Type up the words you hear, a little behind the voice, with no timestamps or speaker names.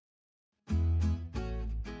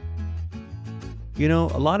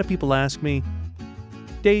A lot of people ask me,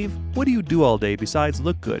 Dave, what do you do all day besides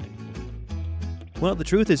look good? Well, the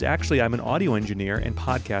truth is actually I'm an audio engineer and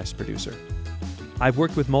podcast producer. I've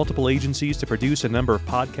worked with multiple agencies to produce a number of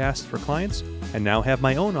podcasts for clients, and now have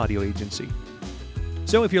my own audio agency.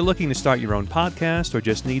 So if you're looking to start your own podcast or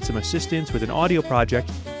just need some assistance with an audio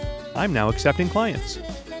project, I'm now accepting clients.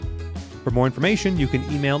 For more information, you can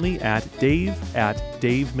email me at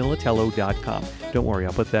dave@davemilitello.com. Don't worry,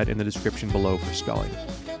 I'll put that in the description below for spelling.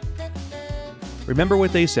 Remember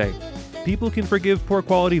what they say, people can forgive poor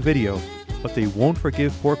quality video, but they won't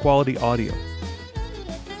forgive poor quality audio.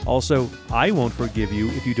 Also, I won't forgive you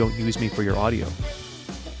if you don't use me for your audio.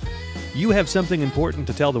 You have something important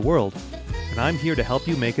to tell the world, and I'm here to help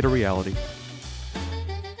you make it a reality.